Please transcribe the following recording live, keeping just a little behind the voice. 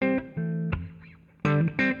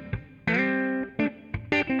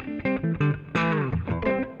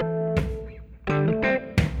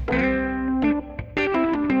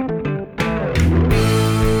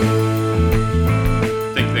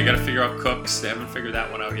Cooks. They haven't figured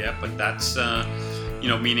that one out yet, but that's,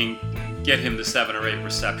 meaning get him to 7 or 8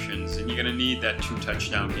 receptions, and you're going to need that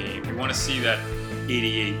 2-touchdown game. You want to see that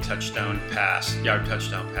 88 yard touchdown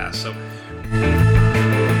pass.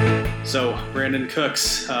 So Brandon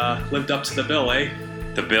Cooks lived up to the bill, eh?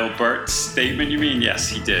 The Bill Burt statement, you mean? Yes,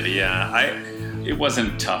 he did. Yeah, it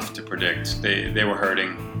wasn't tough to predict. They were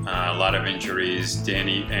hurting. A lot of injuries.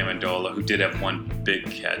 Danny Amendola, who did have one big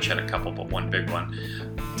catch, had a couple, but one big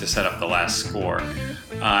one to set up the last score.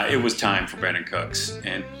 It was time for Brandon Cooks.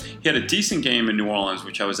 And he had a decent game in New Orleans,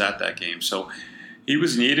 which I was at that game. So he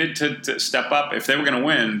was needed to step up. If they were going to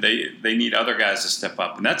win, they need other guys to step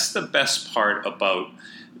up. And that's the best part about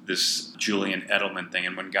this Julian Edelman thing.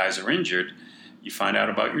 And when guys are injured, you find out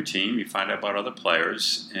about your team, you find out about other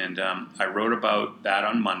players. And I wrote about that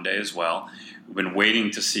on Monday as well. We've been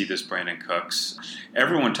waiting to see this Brandon Cooks.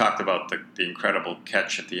 Everyone talked about the incredible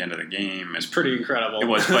catch at the end of the game. It's pretty incredible. It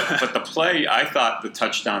was, but the play, I thought the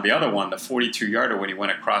touchdown, the other one, the 42-yarder when he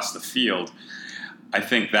went across the field, I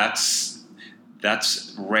think that's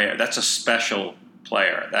rare. That's a special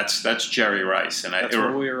player. That's Jerry Rice. And that's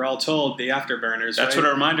what we were all told, the afterburners. That's right?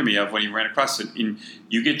 what it reminded me of when he ran across it.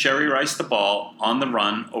 You get Jerry Rice the ball on the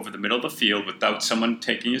run over the middle of the field without someone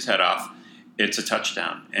taking his head off, it's a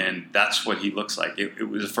touchdown, and that's what he looks like. It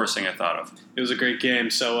was the first thing I thought of. It was a great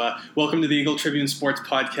game. So welcome to the Eagle Tribune Sports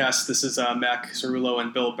Podcast. This is Mac Cerullo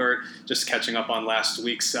and Bill Burt, just catching up on last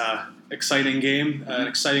week's exciting game, an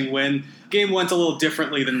exciting win. Game went a little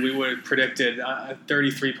differently than we would have predicted.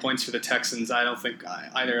 33 points for the Texans. I don't think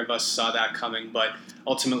either of us saw that coming, but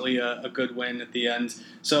ultimately a good win at the end.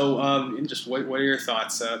 So just what are your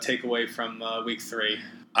thoughts, takeaway from Week 3?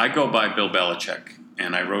 I go by Bill Belichick.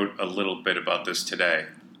 And I wrote a little bit about this today.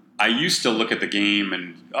 I used to look at the game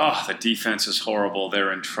and, the defense is horrible.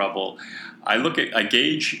 They're in trouble. I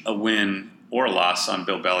gauge a win or a loss on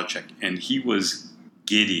Bill Belichick, and he was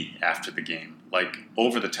giddy after the game, like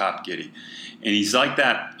over-the-top giddy. And he's like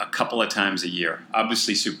that a couple of times a year,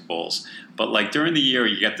 obviously Super Bowls. But like during the year,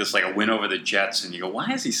 you get this like a win over the Jets, and you go, why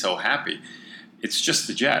is he so happy? It's just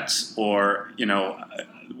the Jets. Or,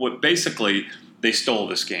 basically they stole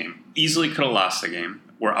this game. Easily could have lost the game.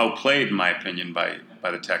 Were outplayed, in my opinion, by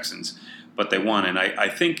the Texans. But they won. And I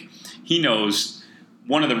think he knows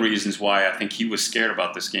one of the reasons why I think he was scared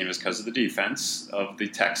about this game is because of the defense of the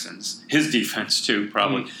Texans. His defense, too,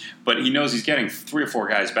 probably. But he knows he's getting 3 or 4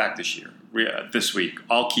 guys back this week,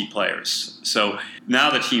 all key players. So now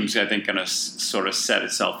the team's, I think, going to sort of set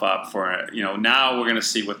itself up for, now we're going to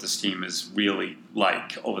see what this team is really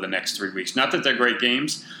like over the next 3 weeks. Not that they're great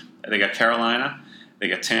games. They got Carolina. They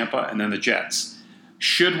got Tampa, and then the Jets.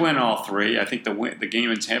 Should win all 3. I think the game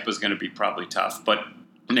in Tampa is going to be probably tough. But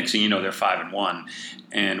next thing you know, they're 5-1,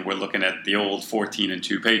 and we're looking at the old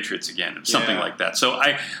 14-2 Patriots again, something like that. So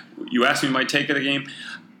you asked me my take of the game.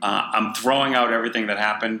 I'm throwing out everything that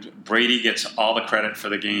happened. Brady gets all the credit for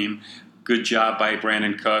the game. Good job by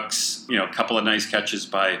Brandon Cooks. A couple of nice catches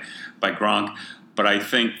by Gronk. But I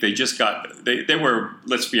think they just they were,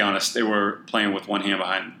 let's be honest, they were playing with one hand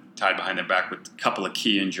tied behind their back with a couple of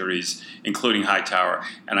key injuries, including Hightower,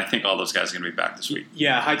 and I think all those guys are going to be back this week.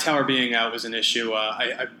 Yeah, Hightower being out was an issue.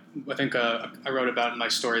 I think I wrote about in my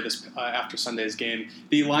story this after Sunday's game.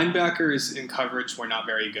 The linebackers in coverage were not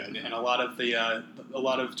very good, and a lot of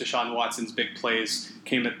Deshaun Watson's big plays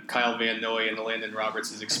came at Kyle Van Noy and Landon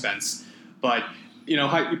Roberts' expense. But you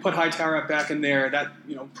put Hightower back in there, that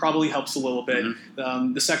probably helps a little bit.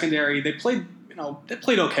 Mm-hmm. The secondary, they played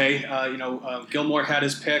okay. Gilmore had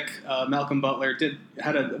his pick. Malcolm Butler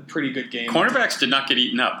had a pretty good game. Cornerbacks did not get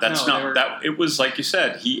eaten up. It was like you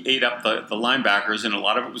said. He ate up the linebackers, and a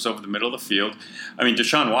lot of it was over the middle of the field. I mean,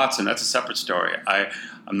 Deshaun Watson, that's a separate story.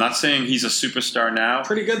 I'm not saying he's a superstar now.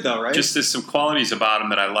 Pretty good though, right? Just there's some qualities about him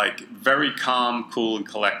that I like. Very calm, cool, and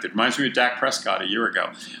collected. Reminds me of Dak Prescott a year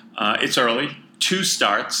ago. It's early. 2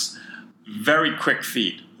 starts. Very quick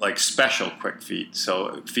feet. Like special quick feet. It's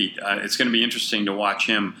going to be interesting to watch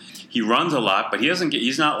him. He runs a lot, but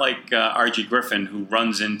he's not like R.G. Griffin, who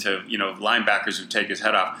runs into linebackers who take his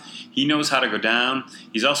head off. He knows how to go down.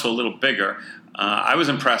 He's also a little bigger. I was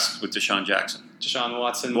impressed with Deshaun Watson.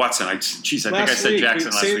 I think I said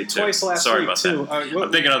Jackson last week too. Sorry about that.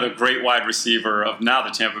 I'm thinking of the great wide receiver of now the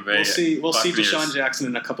Tampa Bay. We'll see Deshaun Jackson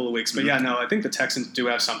in a couple of weeks. But I think the Texans do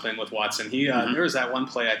have something with Watson. There was that one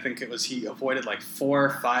play. I think it was he avoided like 4 or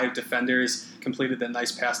 5 defenders, completed that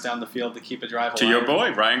nice pass down the field to keep a drive alive. To your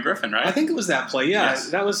boy Ryan Griffin, right? I think it was that play. Yeah, yes.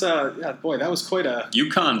 That was that was quite a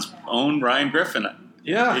UConn's own Ryan Griffin.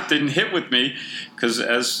 Yeah, it didn't hit with me because,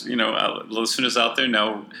 as listeners out there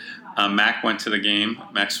know, Mac went to the game,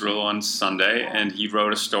 Max Cerullo, on Sunday, and he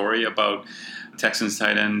wrote a story about Texans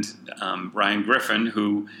tight end Ryan Griffin,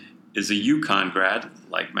 who is a UConn grad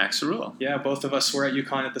like Max Cerullo. Yeah, both of us were at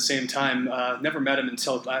UConn at the same time. Never met him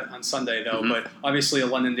until on Sunday, though. But obviously a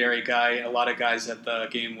Londonderry guy. A lot of guys at the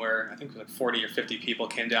game where I think like 40 or 50 people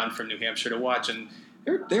came down from New Hampshire to watch, and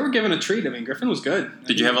they were given a treat. I mean, Griffin was good.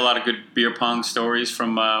 Did you have a lot of good beer pong stories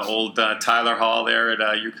from old Tyler Hall there at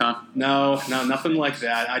UConn? No, nothing like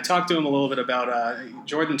that. I talked to him a little bit about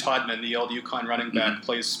Jordan Todman, the old UConn running back,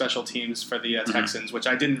 plays special teams for the Texans, which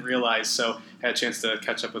I didn't realize, so I had a chance to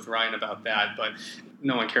catch up with Ryan about that, but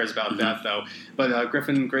no one cares about that, though. But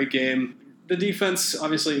Griffin, great game. The defense,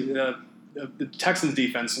 obviously, the Texans'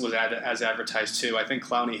 defense was as advertised, too. I think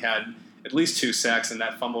Clowney had at least 2 sacks and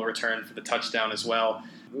that fumble return for the touchdown as well.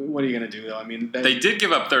 What are you going to do, though? I mean, they did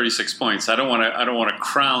give up 36 points. I don't want to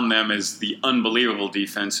crown them as the unbelievable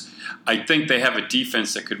defense. I think they have a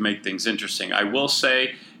defense that could make things interesting. I will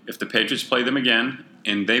say, if the Patriots play them again,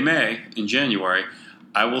 and they may in January,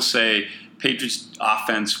 I will say Patriots'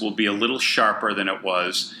 offense will be a little sharper than it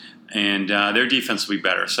was, and their defense will be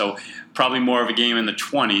better. So probably more of a game in the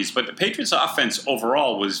 20s. But the Patriots' offense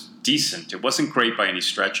overall was decent. It wasn't great by any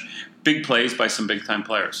stretch. Big plays by some big-time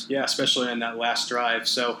players. Yeah, especially on that last drive.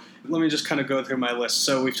 So let me just kind of go through my list.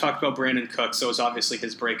 So we've talked about Brandon Cooks. So it was obviously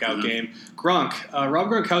his breakout game. Gronk. Rob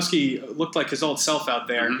Gronkowski looked like his old self out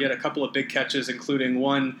there. He had a couple of big catches, including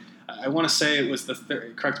one. I want to say it was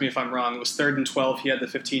correct me if I'm wrong, it was 3rd and 12. He had the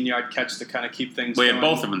 15-yard catch to kind of keep things going. He had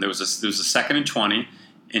both of them. There was a 2nd and 20,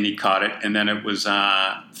 and he caught it. And then it was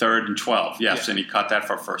 3rd and 12. Yes, and he caught that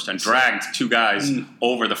for first and dragged 2 guys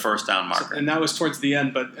over the first down marker. And that was towards the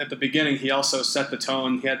end, but at the beginning he also set the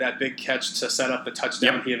tone. He had that big catch to set up the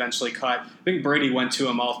touchdown he eventually caught. I think Brady went to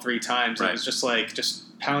him all 3 times. Right. It was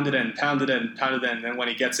just pound it in. And then when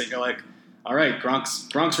he gets it, you're like, all right,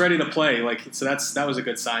 Gronk's ready to play. So that was a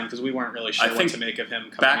good sign because we weren't really sure what to make of him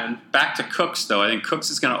coming in. Back to Cooks, though. I think Cooks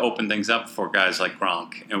is going to open things up for guys like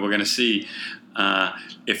Gronk, and we're going to see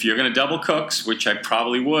if you're going to double Cooks, which I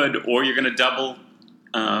probably would, or you're going to double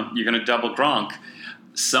Gronk.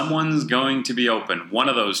 Someone's going to be open. One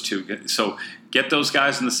of those two. So get those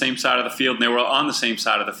guys on the same side of the field, and they were on the same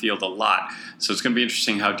side of the field a lot. So it's going to be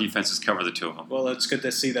interesting how defenses cover the two of them. Well, it's good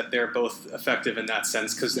to see that they're both effective in that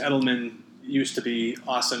sense because Edelman used to be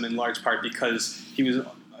awesome in large part because he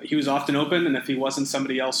was often open, and if he wasn't,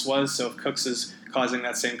 somebody else was. So if Cooks is causing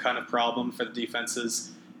that same kind of problem for the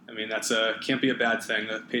defenses, I mean, can't be a bad thing.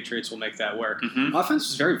 The Patriots will make that work. Offense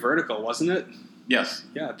was very vertical, wasn't it? Yes.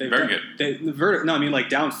 Yeah, very good. Like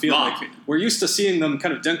downfield. Like, we're used to seeing them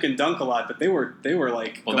kind of dunk and dunk a lot, but they were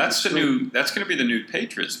like. Well, that's going to be the new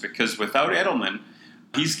Patriots because without Edelman,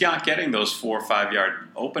 he's not getting those 4 or 5 yard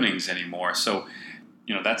openings anymore. So,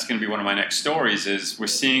 that's going to be one of my next stories. Is we're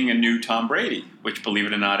seeing a new Tom Brady, which, believe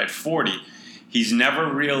it or not, at 40. He's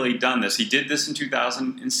never really done this. He did this in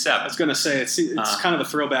 2007. I was going to say, it's kind of a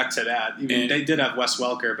throwback to that. They did have Wes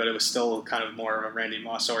Welker, but it was still kind of more of a Randy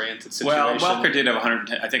Moss-oriented situation. Well, Welker did have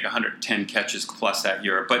 110 catches plus that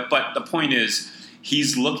year. But the point is,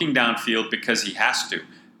 he's looking downfield because he has to.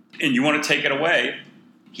 And you want to take it away,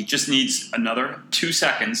 he just needs another 2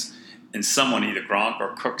 seconds, and someone, either Gronk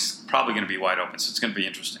or Cook's, probably going to be wide open. So it's going to be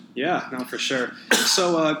interesting. Yeah, no, for sure.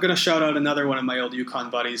 So I'm going to shout out another one of my old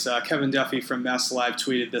UConn buddies. Kevin Duffy from Mass Live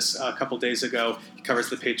tweeted this a couple days ago. He covers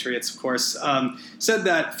the Patriots, of course. Said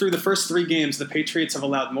that through the first 3 games, the Patriots have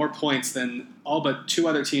allowed more points than all but 2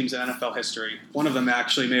 other teams in NFL history. One of them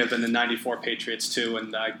actually may have been the 94 Patriots, too,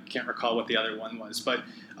 and I can't recall what the other one was. But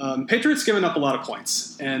Patriots given up a lot of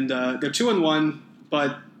points, and they're 2-1,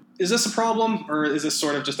 but is this a problem, or is this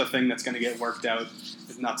sort of just a thing that's going to get worked out?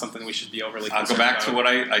 It's not something we should be overly concerned I'll go back about. to what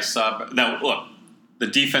I saw. Now, look, the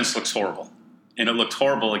defense looks horrible, and it looked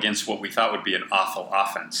horrible against what we thought would be an awful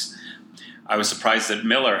offense. I was surprised that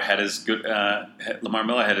Lamar Miller had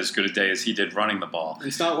as good a day as he did running the ball.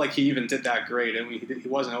 It's not like he even did that great. I mean, he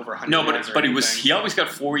wasn't over 100 yards. No, but he always got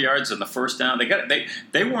 4 yards on the first down.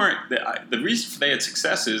 They weren't the reason they had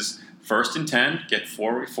success is 1st and 10, get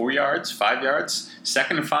 4 yards, 5 yards.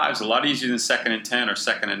 2nd and 5 is a lot easier than 2nd and 10 or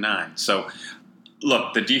 2nd and 9. So,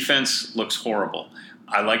 look, the defense looks horrible.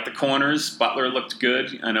 I like the corners. Butler looked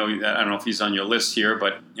good. I don't know if he's on your list here,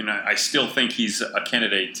 but I still think he's a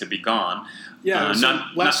candidate to be gone. Yeah.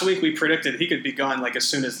 Last week we predicted he could be gone as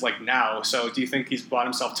soon as now. So, do you think he's bought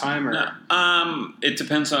himself time? Or it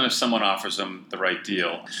depends on if someone offers him the right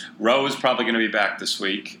deal. Rowe is probably going to be back this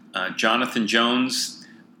week. Jonathan Jones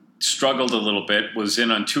struggled a little bit, was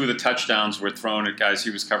in on 2 of the touchdowns were thrown at guys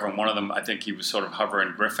he was covering. One of them, I think he was sort of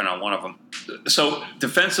hovering Griffin on one of them. So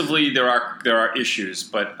defensively, there are issues,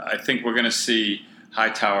 but I think we're going to see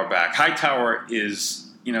Hightower back. Hightower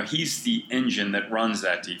is he's the engine that runs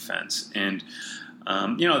that defense. And,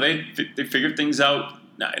 they figured things out.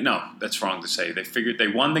 No, that's wrong to say. They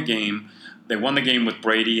won the game. They won the game with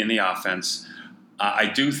Brady in the offense. I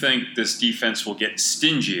do think this defense will get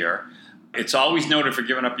stingier. It's always noted for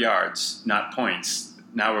giving up yards, not points.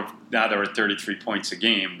 Now they're at 33 points a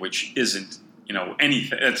game, which isn't,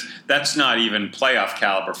 anything. That's not even playoff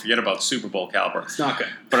caliber. Forget about Super Bowl caliber. It's not good.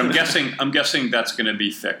 But I'm guessing that's going to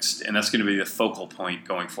be fixed, and that's going to be the focal point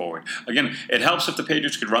going forward. Again, it helps if the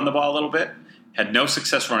Patriots could run the ball a little bit. Had no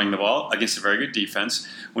success running the ball against a very good defense.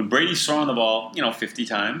 When Brady's throwing the ball, 50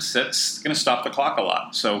 times, that's going to stop the clock a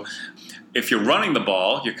lot. So if you're running the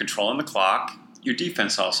ball, you're controlling the clock. Your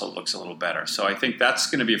defense also looks a little better. So I think that's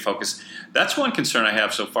going to be a focus. That's one concern I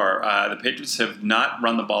have so far. The Patriots have not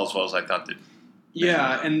run the ball as well as I thought they'd.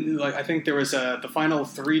 Yeah, and I think there was the final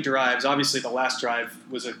 3 drives. Obviously, the last drive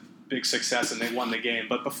was a big success, and they won the game.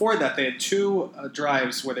 But before that, they had 2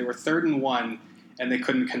 drives where they were 3rd and 1, and they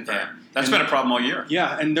couldn't convert. Yeah, that's been a problem all year.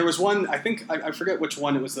 Yeah, and there was one, I think, I forget which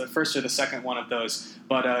one, it was the first or the second one of those,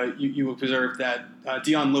 but you observed that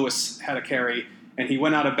Dion Lewis had a carry, and he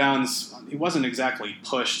went out of bounds. He wasn't exactly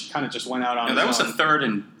pushed, kind of just went out on his own. That was a third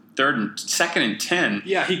and 2nd and 10.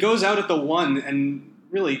 Yeah, he goes out at the 1, and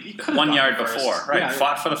really, he could have 1 yard first. before, right? Yeah,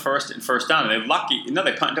 fought for the first down. They're lucky.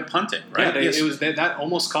 They punted, right? Yeah, that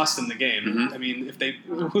almost cost them the game. Mm-hmm. I mean,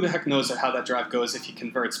 who the heck knows how that drive goes if he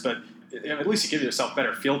converts? But at least you give yourself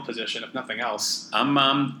better field position, if nothing else. I'm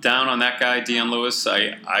down on that guy, Dion Lewis.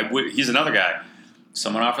 He's another guy.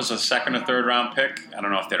 Someone offers a 2nd or 3rd round pick. I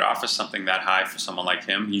don't know if they'd offer something that high for someone like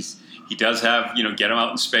him. He does have get him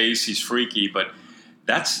out in space. He's freaky, but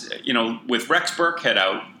that's with Rex Burkhead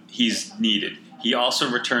out, he's needed. He also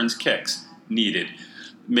returns kicks, needed.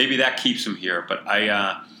 Maybe that keeps him here. But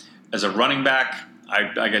as a running back,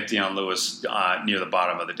 I get Dion Lewis near the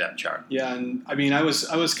bottom of the depth chart. Yeah, and I mean, I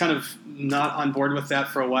was kind of not on board with that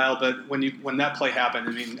for a while, but when that play happened,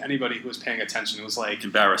 I mean, anybody who was paying attention was like,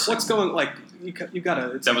 embarrassing. What's going? Like, you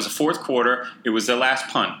gotta. That was the 4th quarter. It was their last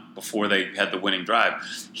punt before they had the winning drive.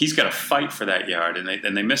 He's got to fight for that yard,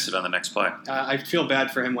 and they missed it on the next play. I feel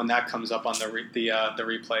bad for him when that comes up on the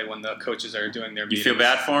replay when the coaches are doing their meetings. You feel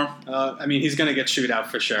bad for him? I mean, he's going to get chewed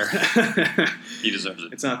out for sure. He deserves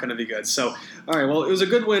it. It's not going to be good. So, all right, well, it was a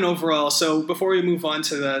good win overall. So before we move on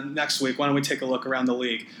to the next week, why don't we take a look around the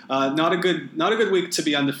league? Not a good week to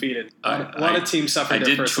be undefeated. A lot of teams suffered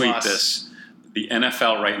their first loss. I did tweet this. The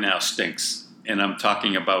NFL right now stinks, and I'm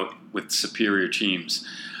talking about with superior teams.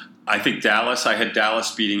 I think I had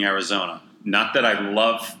Dallas beating Arizona. Not that I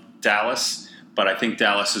love Dallas, but I think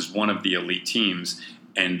Dallas is one of the elite teams.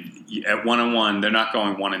 And at 1-1, they're not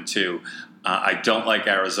going 1-2. I don't like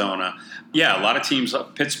Arizona. Yeah, a lot of teams.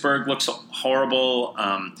 Pittsburgh looks horrible.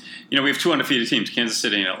 We have 2 undefeated teams, Kansas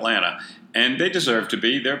City and Atlanta, and they deserve to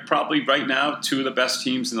be. They're probably right now 2 of the best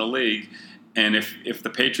teams in the league. And if the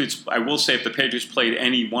Patriots, I will say, if the Patriots played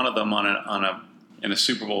any one of them in a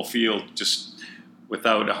Super Bowl field, just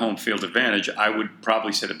without a home field advantage, I would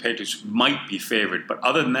probably say the Patriots might be favored. But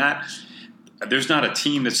other than that, there's not a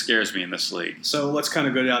team that scares me in this league. So let's kind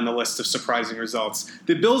of go down the list of surprising results.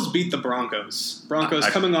 The Bills beat the Broncos.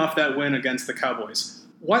 Coming off that win against the Cowboys.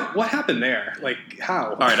 What happened there? Like,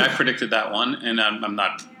 how? All right, I predicted that one, and I'm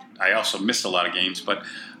not. I also missed a lot of games, but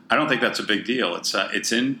I don't think that's a big deal.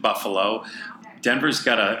 It's in Buffalo. Denver's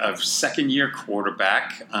got a second-year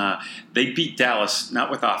quarterback. They beat Dallas, not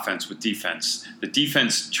with offense, with defense. The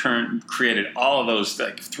defense created all of those.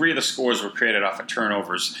 Like 3 of the scores were created off of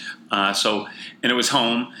turnovers. And it was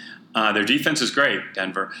home. Their defense is great,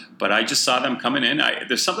 Denver. But I just saw them coming in.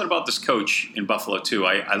 There's something about this coach in Buffalo, too.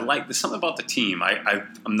 There's something about the team.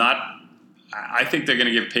 I'm not... I think they're going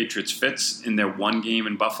to give Patriots fits in their one game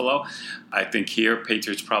in Buffalo. I think here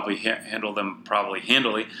Patriots probably handle them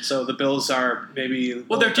handily. So the Bills are maybe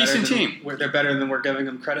they're a decent team. They're better than we're giving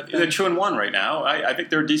them credit. Then? They're 2-1 right now. I think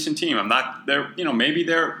they're a decent team. Maybe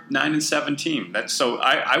they're 9-7 team.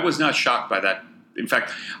 I was not shocked by that. In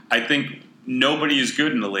fact, I think nobody is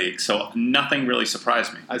good in the league, so nothing really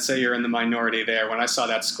surprised me. I'd say you're in the minority there. When I saw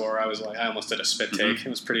that score, I was like, I almost did a spit take. Mm-hmm. It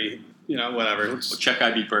was pretty. Whatever. Well, check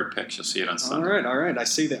IB Bird Picks. You'll see it on Sunday. All right. I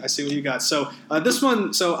see that. I see what you got. So this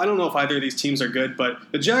one. So I don't know if either of these teams are good, but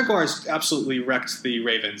the Jaguars absolutely wrecked the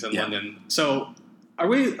Ravens in London. So are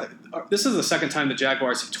we? This is the second time the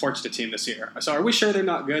Jaguars have torched a team this year. So are we sure they're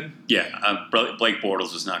not good? Yeah. Blake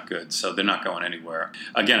Bortles is not good, so they're not going anywhere.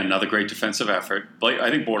 Again, another great defensive effort. I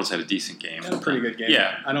think Bortles had a decent game. Had a pretty good game.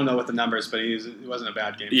 Yeah. I don't know what the numbers, but it wasn't a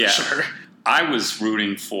bad game. Yeah. For sure. I was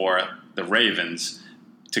rooting for the Ravens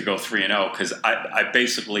to go 3-0 because I've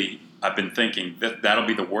been thinking that'll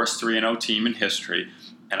be the worst 3-0 team in history,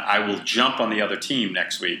 and I will jump on the other team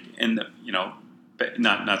next week. And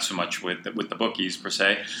not so much with the bookies per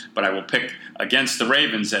se, but I will pick against the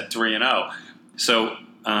Ravens at 3-0. So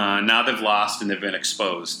now they've lost and they've been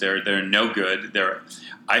exposed. They're no good.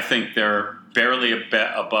 I think they're barely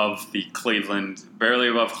above Cleveland,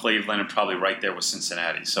 and probably right there with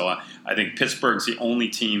Cincinnati. So I think Pittsburgh's the only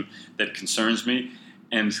team that concerns me.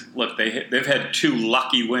 And look, they've had 2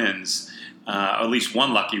 lucky wins, or at least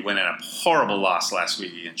 1 lucky win, and a horrible loss last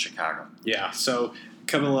week in Chicago. Yeah, so a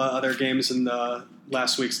couple of other games in the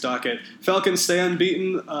last week's docket. Falcons stay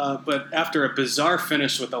unbeaten, but after a bizarre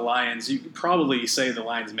finish with the Lions, you could probably say the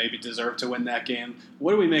Lions maybe deserve to win that game.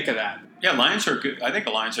 What do we make of that? Yeah, Lions are good. I think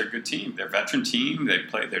the Lions are a good team. They're a veteran team. They're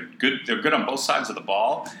good. They're good on both sides of the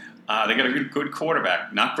ball. They got a good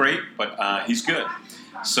quarterback. Not great, but he's good.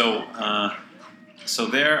 So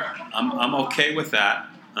there, I'm okay with that.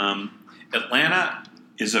 Atlanta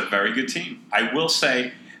is a very good team. I will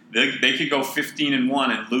say they could go 15-1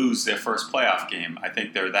 and lose their first playoff game. I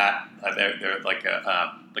think they're like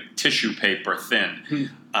tissue paper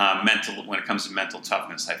thin mental when it comes to mental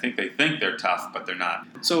toughness. I think they think they're tough, but they're not.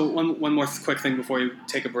 So one more quick thing before you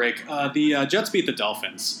take a break. The Jets beat the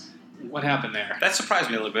Dolphins. What happened there? That surprised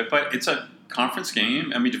me a little bit, but it's a conference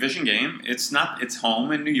game. Division game. It's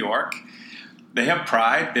home in New York. They have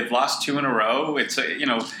pride. They've lost 2 in a row.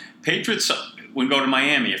 Patriots would go to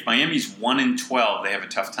Miami. If Miami's 1-12, they have a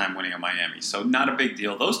tough time winning at Miami. So not a big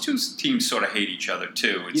deal. Those 2 teams sort of hate each other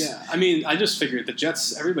too. I just figured the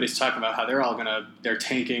Jets. Everybody's talking about how they're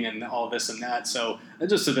tanking and all this and that. So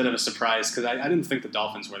it's just a bit of a surprise because I didn't think the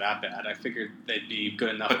Dolphins were that bad. I figured they'd be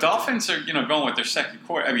good enough. But Dolphins are going with their second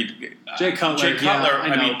quarter. Jay Cutler. Yeah,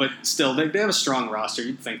 I know, but still, they have a strong roster.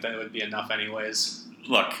 You'd think that would be enough anyways.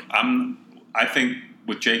 Look, I think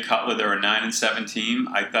with Jay Cutler, they're a 9-7 team.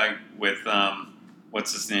 I thought with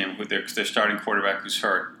what's his name, with their starting quarterback who's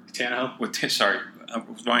hurt, Tannehill. With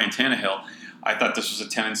Ryan Tannehill, I thought this was a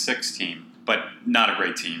 10-6 team, but not a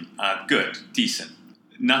great team. Good, decent.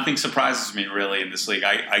 Nothing surprises me really in this league.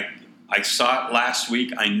 I saw it last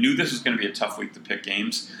week. I knew this was going to be a tough week to pick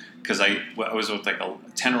games because I was with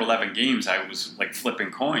 10 or 11 games. I was flipping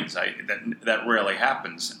coins. That rarely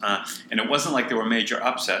happens, and it wasn't like there were major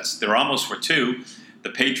upsets. There almost were 2. The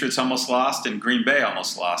Patriots almost lost, and Green Bay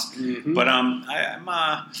almost lost. Mm-hmm. But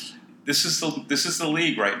this is the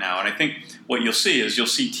league right now, and I think what you'll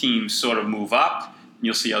see teams sort of move up, and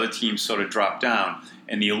you'll see other teams sort of drop down,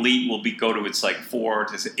 and the elite will go to its 4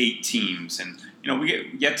 to 8 teams, and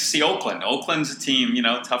we get to see Oakland. Oakland's a team,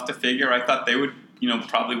 tough to figure. I thought they would,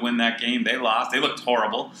 probably win that game. They lost. They looked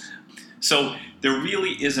horrible. So there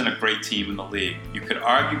really isn't a great team in the league. You could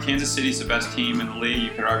argue Kansas City's the best team in the league. You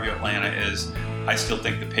could argue Atlanta is. I still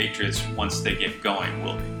think the Patriots, once they get going,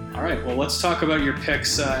 will be. All right, well, let's talk about your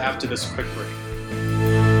picks after this quick break.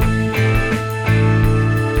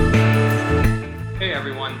 Hey,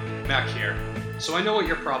 everyone. Mac here. So I know what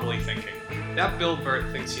you're probably thinking. That Bill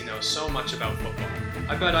Burt thinks he knows so much about football.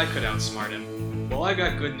 I bet I could outsmart him. Well, I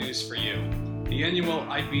got good news for you. The annual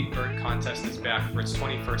I Beat Burt contest is back for its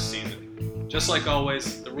 21st season. Just like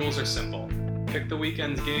always, the rules are simple. Pick the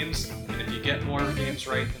weekend's games, and if you get more games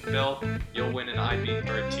right than Bill, you'll win an I Beat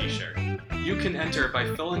Burt t-shirt. You can enter by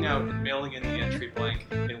filling out and mailing in the entry blank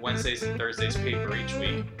in Wednesdays and Thursdays paper each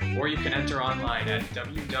week, or you can enter online at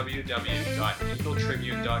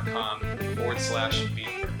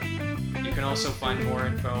www.eagletribune.com/beatburt. You can also find more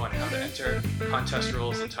info on how to enter, contest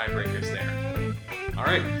rules, and tiebreakers there. All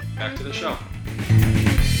right, back to the show.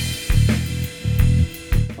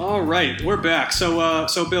 All right, we're back. So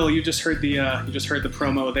Bill, you just heard the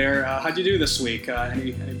promo there. How'd you do this week?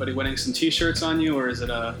 Anybody winning some T-shirts on you, or is it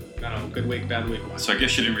a good week, bad week one? So I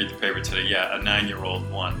guess you didn't read the paper today. Yeah, a 9-year-old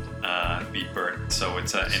won Beat Burt. So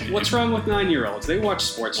it's what's wrong with 9-year-olds? They watch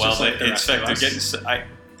sports. Well, just like the rest of us.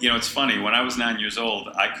 It's funny. When I was 9 years old,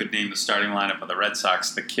 I could name the starting lineup of the Red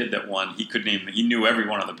Sox. The kid that won, he knew every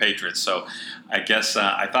one of the Patriots. So I guess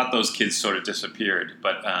I thought those kids sort of disappeared,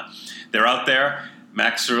 but they're out there.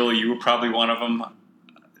 Max Cerulli, you were probably one of them.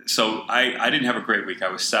 So I didn't have a great week. I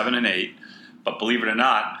was 7-8, but believe it or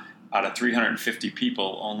not, out of 350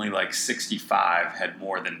 people, only 65 had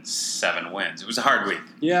more than 7 wins. It was a hard week.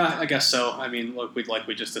 Yeah, I guess so. I mean, look, like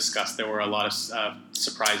we just discussed, there were a lot of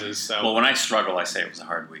surprises. So. Well, when I struggle, I say it was a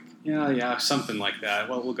hard week. Yeah, something like that.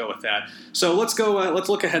 Well, we'll go with that. So let's go. Let's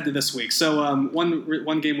look ahead to this week. So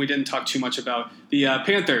one game we didn't talk too much about. The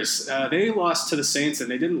Panthers. They lost to the Saints, and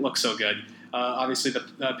they didn't look so good. Obviously,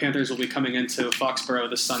 the Panthers will be coming into Foxborough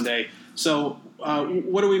this Sunday. So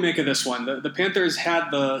what do we make of this one? The Panthers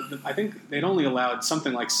had I think they'd only allowed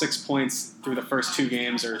something like 6 points through the first 2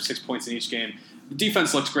 games, or 6 points in each game. the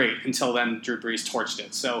defense looked great until then Drew Brees torched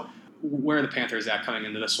it. So where are the Panthers at coming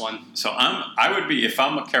into this one? So I would be, if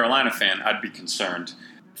I'm a Carolina fan, I'd be concerned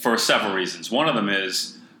for several reasons. One of them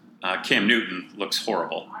is Cam Newton looks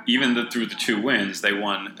horrible. Even through the 2 wins, they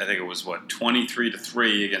won, I think it was,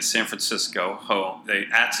 23-3 against San Francisco,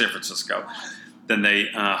 at San Francisco. Then they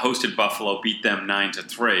hosted Buffalo, beat them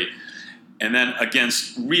 9-3. And then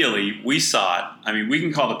against, really, we saw it. I mean, we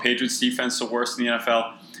can call the Patriots defense the worst in the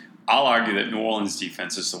NFL. I'll argue that New Orleans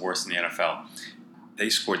defense is the worst in the NFL. They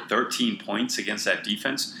scored 13 points against that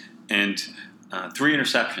defense and 3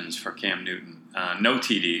 interceptions for Cam Newton. No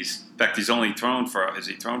TDs. In fact, has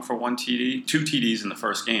he thrown for 1 TD? 2 TDs in the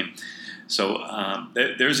first game. So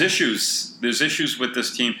there's issues. There's issues with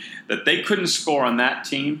this team that they couldn't score on that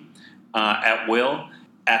team at will,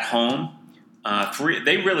 at home.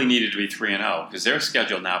 They really needed to be 3-0 because their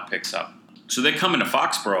schedule now picks up. So they come into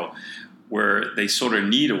Foxborough where they sort of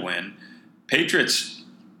need a win. Patriots,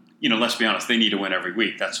 let's be honest, they need to win every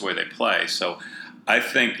week. That's the way they play. So I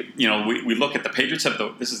think, we look at the Patriots have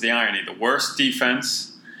this is the irony, the worst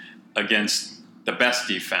defense against the best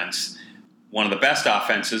defense. One of the best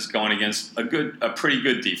offenses going against a pretty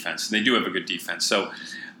good defense. And they do have a good defense. So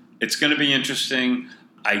it's going to be interesting.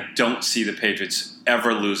 I don't see the Patriots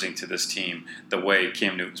ever losing to this team the way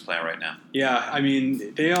Cam Newton's playing right now. Yeah, I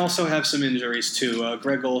mean, they also have some injuries too.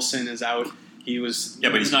 Greg Olsen is out. He was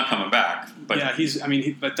but he's not coming back. But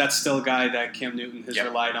yeah, but that's still a guy that Cam Newton has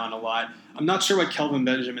relied on a lot. I'm not sure what Kelvin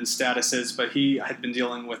Benjamin's status is, but he had been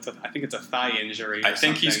dealing with I think it's a thigh injury. I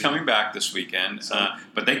think he's coming back this weekend,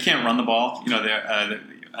 but they can't run the ball.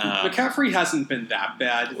 McCaffrey hasn't been that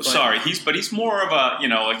bad. He's more of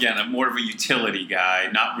more of a utility guy,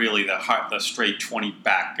 not really the straight 20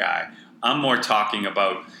 back guy. I'm more talking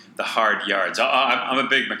about the hard yards. I'm a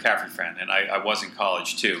big McCaffrey fan, and I was in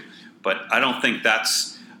college too. But I don't think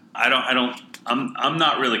I'm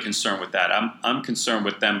not really concerned with that. I'm concerned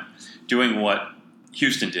with them doing what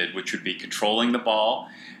Houston did, which would be controlling the ball,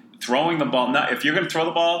 throwing the ball. Now, if you're going to throw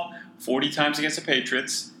the ball 40 times against the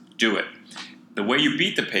Patriots, do it. The way you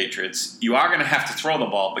beat the Patriots, you are going to have to throw the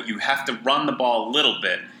ball, but you have to run the ball a little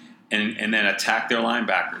bit and then attack their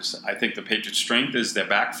linebackers. I think the Patriots' strength is their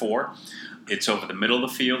back 4. It's over the middle of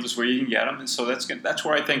the field is where you can get them, and so that's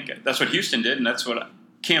where I think that's what Houston did, and that's what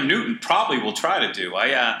Cam Newton probably will try to do.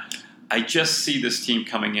 I just see this team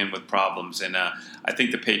coming in with problems, and I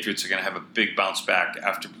think the Patriots are going to have a big bounce back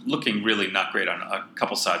after looking really not great on a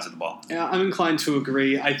couple sides of the ball. Yeah, I'm inclined to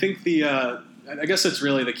agree. I think I guess it's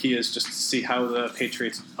really the key is just to see how the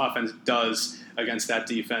Patriots offense does against that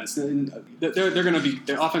defense. And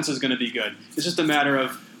their offense is going to be good. It's just a matter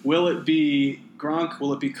of, will it be Gronk?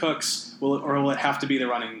 Will it be Cooks? Or will it have to be the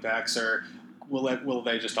running backs? Or will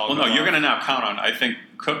they just all go you're going to now count on, I think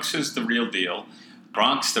Cooks is the real deal.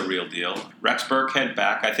 Gronk's the real deal. Rex Burkhead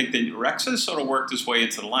back. I think Rex has sort of worked his way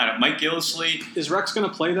into the lineup. Mike Gillislee. Is Rex going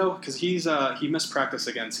to play, though? Because he missed practice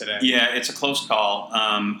again today. Yeah, it's a close call.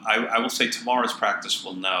 I will say tomorrow's practice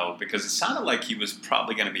will know, because it sounded like he was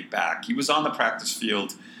probably going to be back. He was on the practice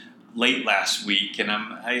field late last week, and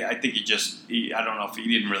I think I don't know if he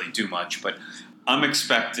didn't really do much, but I'm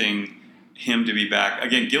expecting him to be back.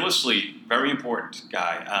 Again, Gillislee, very important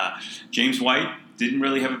guy. James White didn't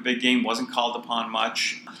really have a big game, wasn't called upon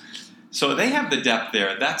much. So they have the depth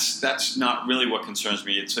there. That's not really what concerns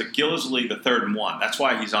me. It's Gillislee, the 3rd and 1. That's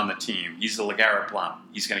why he's on the team. He's the LeGarrette Blount.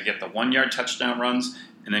 He's going to get the 1-yard touchdown runs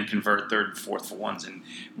and then convert 3rd and 4th for ones, and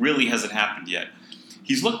really hasn't happened yet.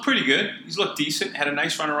 He's looked pretty good. He's looked decent. Had a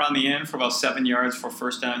nice run around the end for about 7 yards for a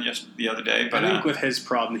first down the other day. But I think with his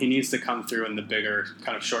problem, he needs to come through in the bigger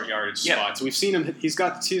kind of short yardage spots. We've seen him. He's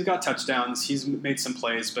got touchdowns. He's made some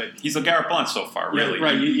plays, but he's LeGarrette Blount so far. Really,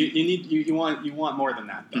 right? You want more than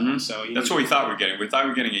that, though. Mm-hmm. So that's what we thought we were getting. We thought we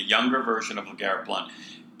were getting a younger version of LeGarrette Blount,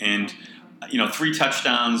 and 3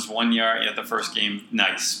 touchdowns, 1 yard at the first game,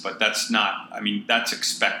 nice, but that's not. I mean, that's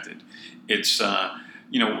expected. It's how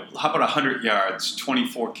about 100 yards,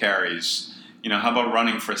 24 carries? How about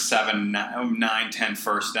running for 7, 9, 10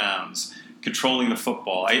 first downs, controlling the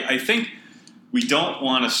football? I think we don't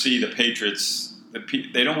want to see the Patriots.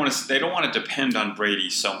 They don't want to depend on Brady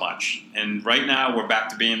so much. And right now we're back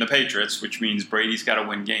to being the Patriots, which means Brady's got to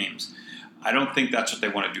win games. I don't think that's what they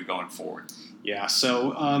want to do going forward. Yeah.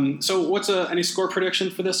 So what's any score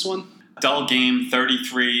prediction for this one? Dull game,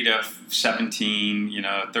 33-17,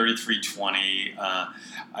 33-20.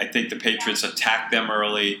 I think the Patriots attacked them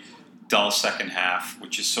early, dull second half,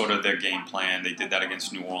 which is sort of their game plan. They did that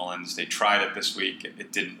against New Orleans. They tried it this week.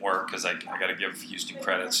 It didn't work because I got to give Houston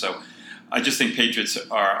credit. So I just think Patriots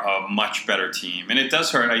are a much better team. And it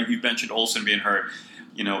does hurt. You mentioned Olsen being hurt.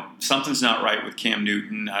 Something's not right with Cam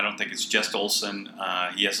Newton. I don't think it's just Olsen.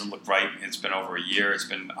 He hasn't looked right. It's been over a year. It's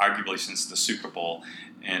been arguably since the Super Bowl.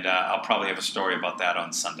 And I'll probably have a story about that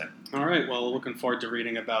on Sunday. All right. Well, looking forward to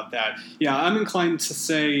reading about that. Yeah, I'm inclined to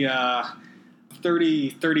say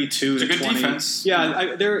 32 it's to a good 20. Defense.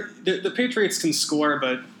 Yeah, the Patriots can score,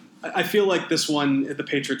 but I feel like this one, the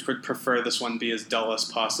Patriots would prefer this one be as dull as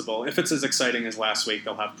possible. If it's as exciting as last week,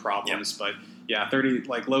 they'll have problems. Yep. But yeah,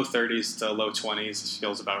 low 30s to low 20s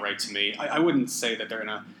feels about right to me. I wouldn't say that they're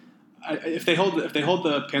gonna. If they hold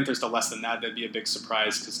the Panthers to less than that, that'd be a big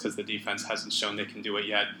surprise because the defense hasn't shown they can do it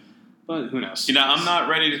yet. But who knows? I'm not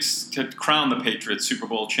ready to crown the Patriots Super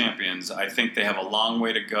Bowl champions. I think they have a long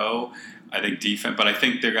way to go. I think defense, but I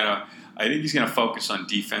think he's gonna focus on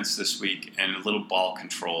defense this week and a little ball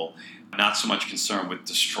control. Not so much concerned with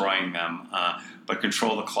destroying them, but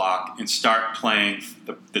control the clock and start playing.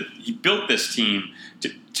 He built this team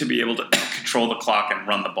to be able to control the clock and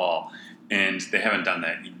run the ball. And they haven't done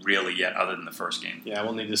that really yet, other than the first game. Yeah,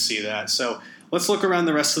 we'll need to see that. So let's look around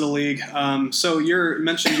the rest of the league. So you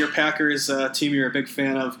mentioned your Packers team you're a big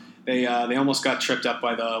fan of. They almost got tripped up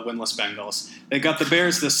by the winless Bengals. They got the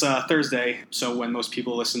Bears this Thursday. So when most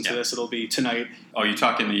people listen to this, it'll be tonight. Oh, you're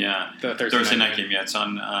talking the Thursday night game. Yeah, it's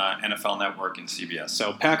on NFL Network and CBS.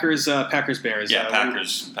 So Packers Bears. Yeah,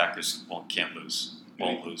 Packers can't lose.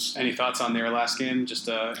 Won't lose. Any thoughts on their last game? Just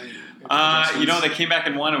they came back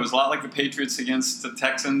and won. It was a lot like the Patriots against the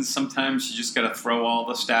Texans. Sometimes you just got to throw all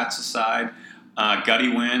the stats aside. Gutty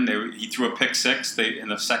win. He threw a pick six. In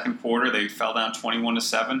the second quarter, they fell down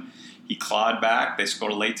 21-7. He clawed back. They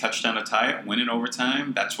scored a late touchdown to tie it, win in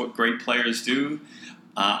overtime. That's what great players do.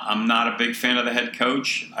 I'm not a big fan of the head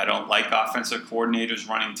coach. I don't like offensive coordinators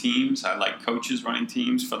running teams. I like coaches running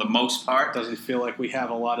teams for the most part. Doesn't feel like we have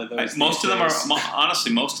a lot of those. Most of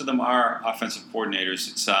them are offensive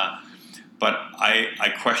coordinators. But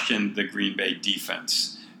I question the Green Bay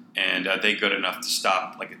defense. And are they good enough to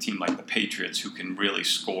stop like a team like the Patriots who can really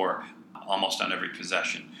score almost on every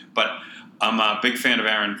possession? But I'm a big fan of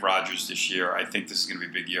Aaron Rodgers this year. I think this is going to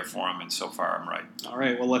be a big year for him, and so far I'm right. All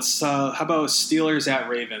right, well, let's. How about Steelers at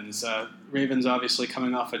Ravens? Ravens obviously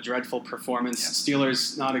coming off a dreadful performance. Yeah.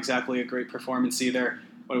 Steelers not exactly a great performance either.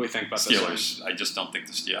 What do we think about Steelers? I just don't think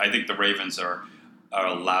the Steelers. I think the Ravens are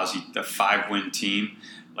a lousy, the 5-win team.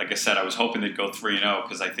 Like I said, I was hoping they'd go 3-0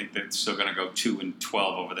 because I think they're still going to go 2-12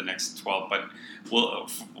 over the next 12. But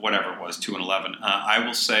whatever it was, 2-11. I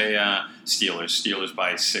will say Steelers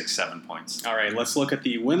by 6-7 points. All right, let's look at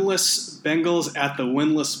the winless Bengals at the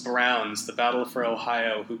winless Browns. The battle for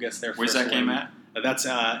Ohio. Who gets their Where's first that game at? That's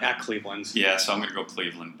at Cleveland. Yeah, so I'm going to go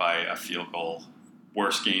Cleveland by a field goal.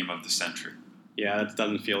 Worst game of the century. Yeah, that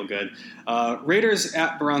doesn't feel good. Raiders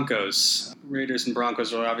at Broncos. Raiders and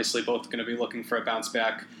Broncos are obviously both going to be looking for a bounce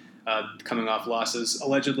back, coming off losses.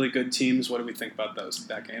 Allegedly good teams. What do we think about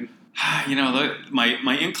that game?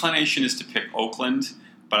 My inclination is to pick Oakland,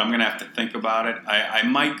 but I'm going to have to think about it. I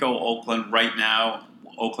might go Oakland right now.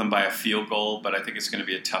 Oakland by a field goal, but I think it's going to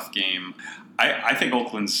be a tough game. I think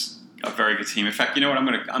Oakland's a very good team. In fact, you know what? I'm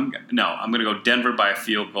going to go Denver by a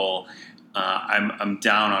field goal. I'm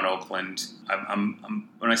down on Oakland.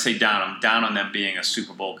 When I say down, I'm down on them being a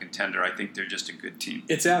Super Bowl contender. I think they're just a good team.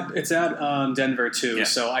 It's at Denver too,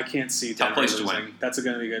 so I can't see Denver place losing. To win. That's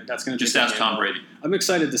going to be good. That's going to be just ask Tom Brady. I'm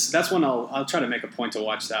excited to. That's one I'll try to make a point to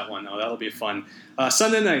watch that one though. That'll be fun.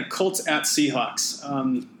 Sunday night, Colts at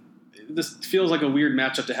Seahawks. This feels like a weird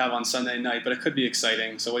matchup to have on Sunday night, but it could be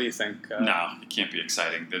exciting. So what do you think? No, it can't be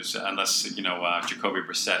exciting. Unless Jacoby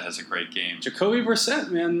Brissett has a great game. Jacoby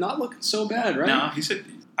Brissett, man, not looking so bad, right? No,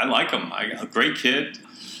 I like him. A great kid.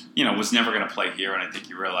 Was never going to play here, and I think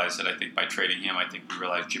you realize that. I think by trading him, I think we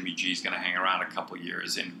realize Jimmy G's going to hang around a couple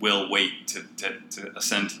years and will wait to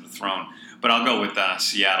ascend to the throne. But I'll go with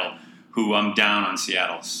Seattle, who I'm down on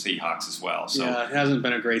Seattle Seahawks as well. So yeah, it hasn't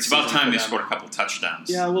been a great season. It's about time they scored a couple touchdowns.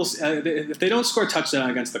 Yeah, if they don't score a touchdown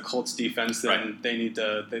against the Colts defense, then they need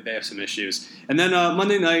to. They have some issues. And then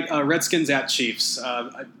Monday night, Redskins at Chiefs.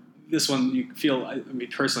 This one, you feel.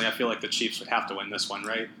 Personally, I feel like the Chiefs would have to win this one,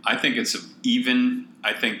 right? I think it's even.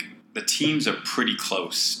 I think the teams are pretty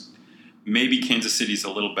close. Maybe Kansas City's a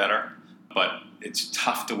little better, but it's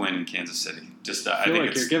tough to win in Kansas City. I feel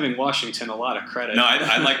like you're giving Washington a lot of credit. No,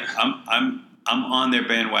 I'm on their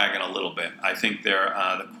bandwagon a little bit. I think they're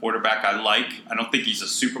the quarterback I like. I don't think he's a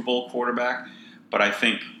Super Bowl quarterback, but I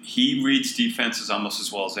think he reads defenses almost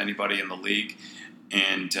as well as anybody in the league.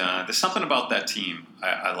 And there's something about that team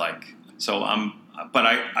I like. So but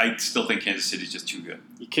I still think Kansas City's just too good.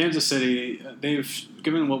 Kansas City,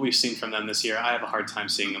 given what we've seen from them this year, I have a hard time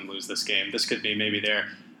seeing them lose this game. This could be maybe their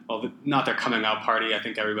not their coming out party. I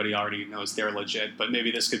think everybody already knows they're legit, but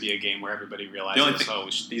maybe this could be a game where everybody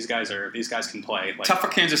realizes, these guys can play. Tough for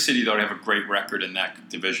Kansas City, though, to have a great record in that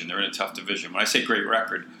division. They're in a tough division. When I say great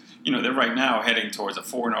record, they're right now heading towards a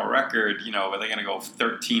 4-0 record. Are they going to go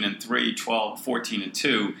 13-3, 12,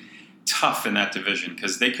 14-2? Tough in that division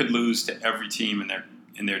because they could lose to every team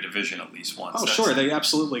in their division at least once. Oh, sure, they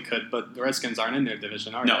absolutely could, but the Redskins aren't in their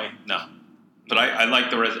division, are they? No. But I like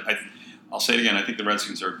the Redskins. I'll say it again. I think the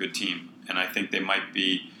Redskins are a good team, and I think they might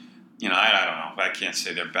be. I don't know. I can't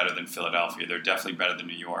say they're better than Philadelphia. They're definitely better than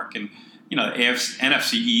New York, and the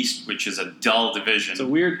NFC East, which is a dull division.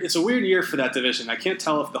 It's a weird year for that division. I can't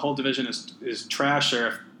tell if the whole division is trash or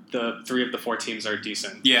if the 3 of the 4 teams are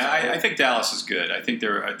decent. Yeah, I think Dallas is good. I think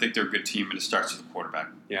they're a good team, and it starts with the quarterback.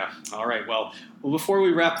 Yeah. All right. Well, before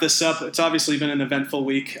we wrap this up, it's obviously been an eventful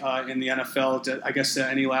week in the NFL. I guess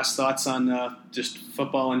any last thoughts on just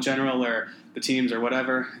football in general or the teams or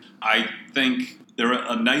whatever? I think they're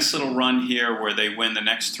a nice little run here where they win the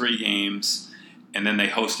next 3 games, and then they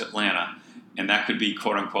host Atlanta, and that could be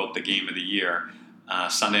quote unquote the game of the year.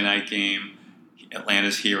 Sunday night game.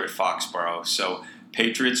 Atlanta's here at Foxborough, so.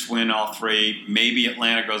 Patriots win all 3. Maybe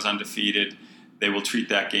Atlanta goes undefeated. They will treat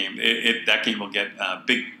that game. That game will get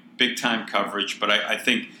big time coverage. But I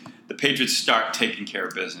think the Patriots start taking care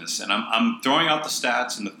of business. And I'm throwing out the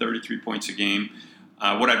stats and the 33 points a game.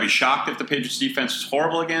 Would I be shocked if the Patriots defense is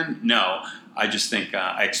horrible again? No. I just think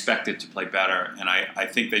I expect it to play better. And I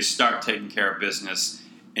think they start taking care of business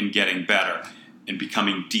and getting better and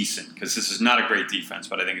becoming decent, because this is not a great defense,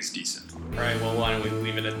 but I think it's decent. All right, well, why don't we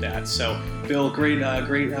leave it at that? So, Bill, great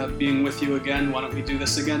being with you again. Why don't we do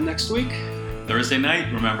this again next week? Thursday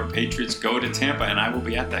night, remember, Patriots go to Tampa, and I will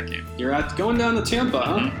be at that game. You're going down to Tampa,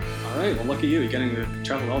 huh? Mm-hmm. All right, well, look at you. You're getting to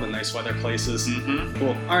travel to all the nice weather places. Mm-hmm.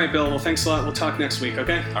 Cool. All right, Bill, well, thanks a lot. We'll talk next week,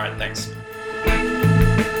 okay? All right, thanks.